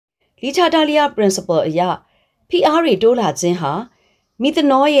Chatelier principle ya PR တွေတိုးလာခြင်းဟာ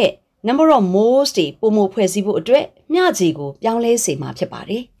methanol ရဲ့ number of moles တွေပုံမဖွဲ့စည်းဖို့အတွက်မျှခြေကိုပြောင်းလဲစေမှာဖြစ်ပါ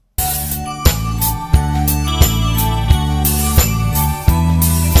တယ်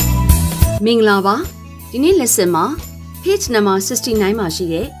မင်္ဂလာပါဒီနေ့ lesson မှာ page number 69မှာရှိ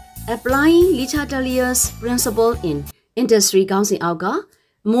တဲ့ applying Chatellier's principle in industry ခေါင်းစဉ်အောက်က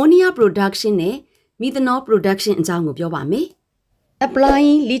ammonia production နဲ့ methanol production အကြောင်းကိုပြောပါမယ်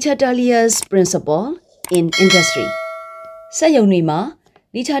applying Chatellier's principle in industry စက်ရုံတွေမှာ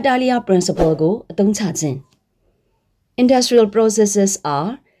Chatelier principle ကိုအသုံးချခြင်း industrial processes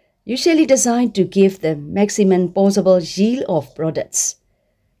are usually designed to give the maximum possible yield of products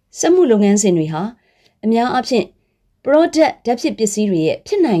စက်မှုလုပ်ငန်းစဉ်တွေဟာအများအားဖြင့် product ဓာတ်ဖြစ်ပစ္စည်းတွေရဲ့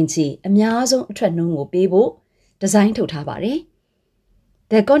ဖြစ်နိုင်ခြေအများဆုံးအထွက်နှုန်းကိုပေးဖို့ဒီဇိုင်းထုတ်ထားပါတယ်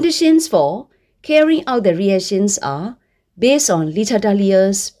The conditions for carrying out the reactions are based on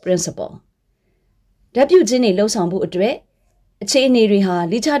Chatellier's principle ဓာတ်ပြုခြင်းတွေလှုပ်ဆောင်ဖို့အတွက်အခြေအနေတွေဟာ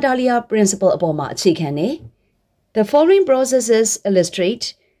Chatelier principle အပေါ်မှာအခြေခံနေ The following processes illustrate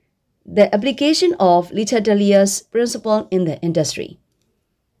the application of Chatellier's principle in the industry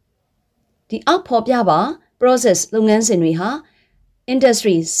ဒီအောက်ဖော်ပြပါ process လုပ်ငန်းစဉ်တွေဟာ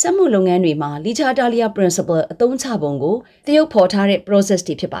industry စက်မှုလုပ်ငန်းတွေမှာ Chatelier principle အသုံးချပုံကိုသရုပ်ဖော်ထားတဲ့ process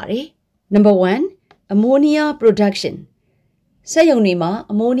တွေဖြစ်ပါတယ် Number 1 ammonia production စက်ရုံတွေမှာ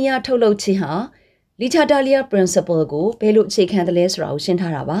ammonia ထုတ်လုပ်ခြင်းဟာ Chatelier principle ကိုဘယ်လိုအခြေခံတယ်လဲဆိုတာကိုရှင်း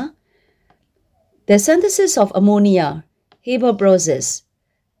ထားတာပါ The synthesis of ammonia Haber process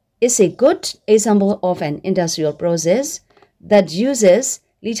is a good example of an industrial process that uses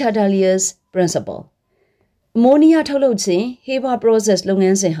Chatellier's principle ammonia ထုတ်လုပ်ခြင်း Haber process လုပ်င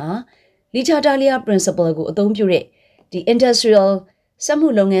န်းစဉ်ဟာ Chatelier principle ကိုအသုံးပြုတဲ့ဒီ industrial စက်မှု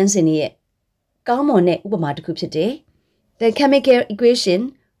လုပ်ငန်းစဉ်ရဲ့ကောင်းမွန်တဲ့ဥပမာတစ်ခုဖြစ်တယ် The chemical equation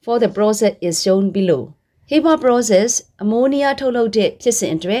for the process is shown below Haber process ammonia ထုတ်လုပ်တဲ့ဖြစ်စ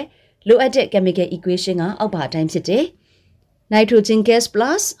ဉ်အတွက်လိုအပ်တဲ့ chemical equation ကအောက်ပါအတိုင်းဖြစ်တယ် Nitrogen gas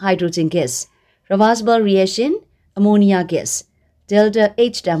plus hydrogen gas reversible reaction ammonia gas delta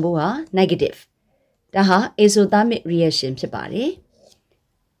H တန်ဖိုးဟာ negative ဒါဟာ exothermic reaction ဖြစ်ပါတယ်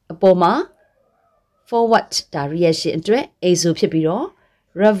အပေါ်မှာ forward ဒါ reaction အတွက် exo ဖြစ်ပြီးတော့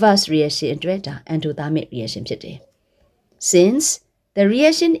reverse reaction အတွက်ဒါ endothermic reaction ဖြစ်တယ် Since the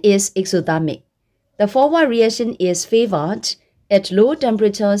reaction is exothermic the forward reaction is favored at low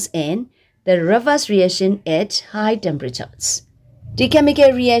temperatures and the reverse reaction at high temperatures ဒီ chemical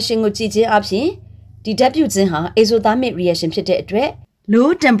reaction ကိုကြည့်ခြင်းအပြင်ဒီဓာတ်ပြုခြင်းဟာ exothermic reaction ဖြစ်တဲ့အတွက် low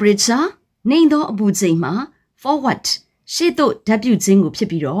temperature နှိမ်သောအပူချိန်မှာ forward ရှေ့သို့ဓာတ်ပြုခြင်းကိုဖြစ်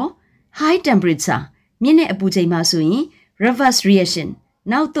ပြီးတော့ high temperature မြင့်တဲ့အပူချိန်မှာဆိုရင် reverse reaction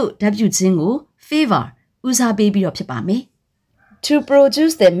နောက်သို့ဓာတ်ပြုခြင်းကို favor ဦးစားပေးပြီးတော့ဖြစ်ပါမယ် To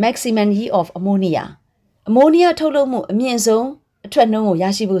produce the maximum yield of ammonia ammonia ထုတ်လုပ်မှုအမြင့်ဆုံးအထွက်နှုန်းကိုရ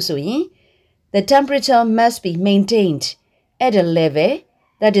ရှိဖို့ဆိုရင် the temperature must be maintained at a level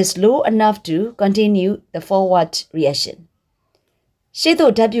that is low enough to continue the forward reaction ရှေ့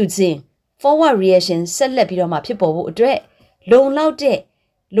သို့ဓာတ်ပြုခြင်း forward reaction ဆက်လက်ပြီးတော့မှဖြစ်ပေါ်ဖို့အတွက်လုံလောက်တဲ့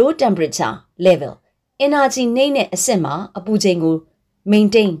low temperature level energy နှိမ့်တဲ့အဆင့်မှာအပူချိန်ကို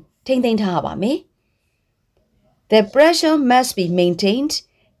maintain ထိန်းသိမ်းထားရပါမယ် The pressure must be maintained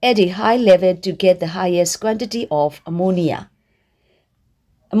at a high level to get the highest quantity of ammonia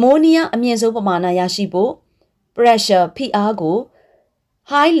ammonia အမြင့်ဆုံးပမာဏရရှိဖို့ pressure PR ကို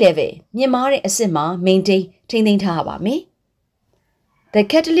high level မြင့်မားတဲ့အဆင့်မှာ maintain ထိန်းသိမ်းထားရပါမယ် The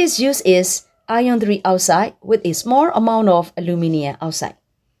catalyst used is iron 3 oxide with a small amount of aluminum oxide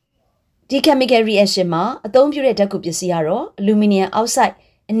ဒီ chemical reaction မှာအသုံးပြုတဲ့ဓာတ်ကူပစ္စည်းကတော့ aluminum oxide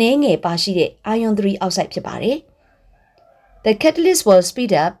အနည်းငယ်ပါရှိတဲ့ iron 3 oxide ဖြစ်ပါတယ် The catalyst will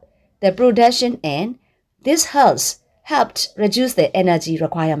speed up the production and this helped reduce the energy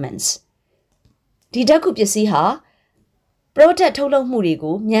requirements ဒီဓာတ်ကူပစ္စည်းဟာ product ထုတ်လုပ်မှုတွေ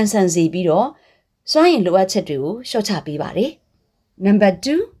ကိုမြန်ဆန်စေပြီးတော့စွမ်းအင်လိုအပ်ချက်တွေကိုလျှော့ချပေးပါတယ် Number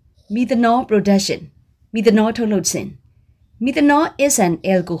 2 methanol production methanol ထုတ်လုပ်ခြင်း methanol is an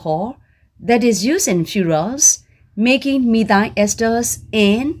alcohol that is used in fuels making methyl esters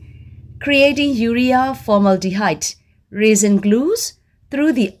and creating urea formaldehyde resin glues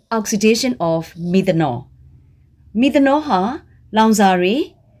through the oxidation of methanol methanol ဟာလောင်စာတွေ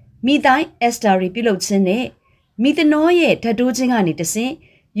methyl ester တွေပြုလုပ်ခြင်းနဲ့ methanol ရဲ့ဓာတ်တိုးခြင်းကနေတဆင့်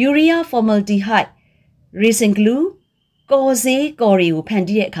urea formaldehyde resin glue ကော်ဆေးကော်တွေကိုဖန်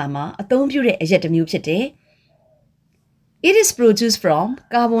တီးတဲ့အခါမှာအသုံးပြုတဲ့အရက်တစ်မျိုးဖြစ်တယ် It is produced from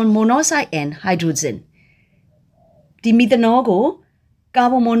carbon monoxide and hydrogen ဒီ methanol ကို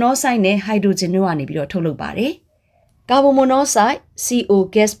carbon monoxide နဲ့ hydrogen တို့ကနေပြီးတော့ထုတ်လုပ်ပါတယ် carbon monoxide CO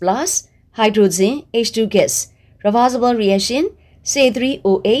gas plus hydrogen H2 gas reversible reaction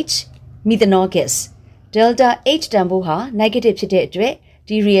C3OH methanol gas delta H တန်ဖိုးဟာ negative ဖြစ်တဲ့အတွက်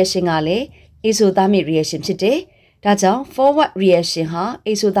ဒီ reaction ကလည်း exothermic reaction ဖြစ်တယ်။ဒါကြောင့် forward reaction ဟာ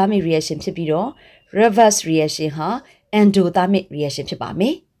exothermic reaction ဖြစ်ပြီးတော့ reverse reaction ဟာ endothermic reaction ဖြစ်ပါမ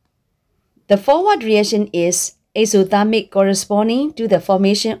ယ်။ The forward reaction is exothermic corresponding to the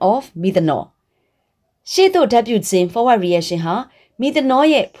formation of methanol. ရှေ့သို့ဓာတ်ပြုခြင်း forward reaction ဟာ methanol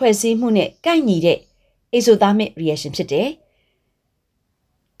ရဲ့ဖွဲ့စည်းမှုနဲ့ကိုက်ညီတဲ့ exothermic reaction ဖြစ်တယ်။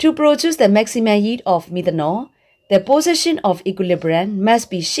 To produce the maximum yield of methanol, the position of equilibrium must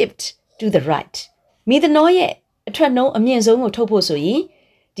be shifted to the right. Methanol ရဲ့အထွက်နှုန်းအမြင့်ဆုံးကိုထုတ်ဖို့ဆိုရင်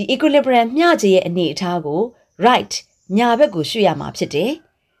ဒီ equilibrium မျှခြေရဲ့အနေအထားကို right ညာဘက်ကိုရွှေ့ရမှာဖြစ်တယ်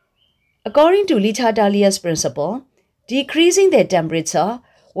။ According to Chatellier's principle, decreasing the temperature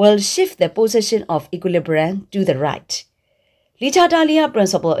will shift the position of equilibrium to the right. Chatelier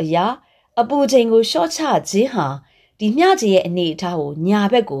principle အရာအပူချိန်ကိုရှော့ချခြင်းဟာဒီမျှခြေရဲ့အနေအထားကိုညာ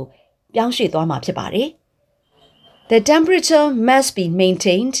ဘက်ကိုပြောင်းရွှေ့သွားမှာဖြစ်ပါတယ်။ The temperature must be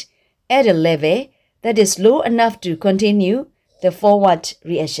maintained at a level that is low enough to continue the forward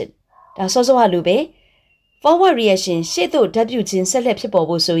reaction. ဒါစောစောကလိုပဲ forward reaction ရှေ့သို့ဓာတ်ပြုခြင်းဆက်လက်ဖြစ်ပေါ်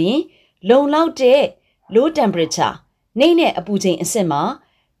ဖို့ဆိုရင်လုံလောက်တဲ့ low temperature နှိမ့်တဲ့အပူချိန်အဆင့်မှာ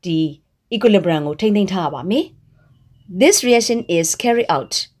ဒီ equilibrium ကိုထိန်းသိမ်းထားရပါမယ်။ This reaction is carried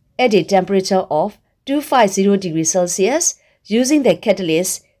out at a temperature of 250 degrees Celsius using the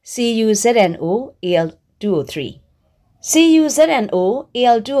catalyst CuZnO-Al2O3.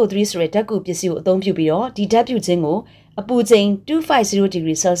 CuZnO-Al2O3 ဆိုတဲ့ဓာတ်ကူပစ္စည်းကိုအသုံးပြုပြီးတော့ဒီဓာတ်ပြုခြင်းကိုအပူချိန်250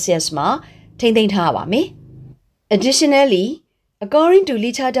 degrees Celsius မှာထိန်းသိမ်းထားရပါမယ်။ Additionally, according to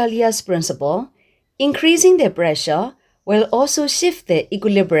Chatellier's principle, increasing the pressure will also shift the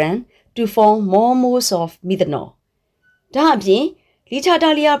equilibrium to form more moles of methanol. ဒါအပြင်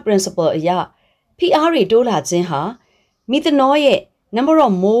Chatelier principle အရဖိအားတွေတိုးလာခြင်းဟာ methanol ရဲ့ number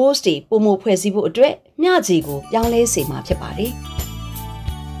of moles တွေပုံမဖွဲ့စည်းဖို့အတွက်မျှခြေကိုပြောင်းလဲစေမှာဖြစ်ပါတယ်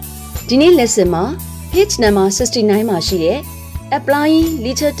။ဒီနေ့ lesson မှာ page number 69မှာရှိတဲ့ applying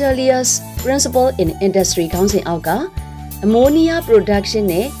Chatellier's principle in industry ခေါင်းစဉ်အောက်က ammonia production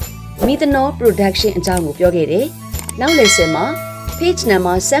နဲ့ methanol production အကြောင်းကိုပြောခဲ့တယ်။နောက် lesson မှာ page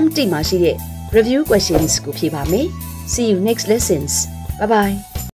number 70မှာရှိတဲ့ review questions ကိုဖြေပါမယ်။ See you next lessons. Bye bye.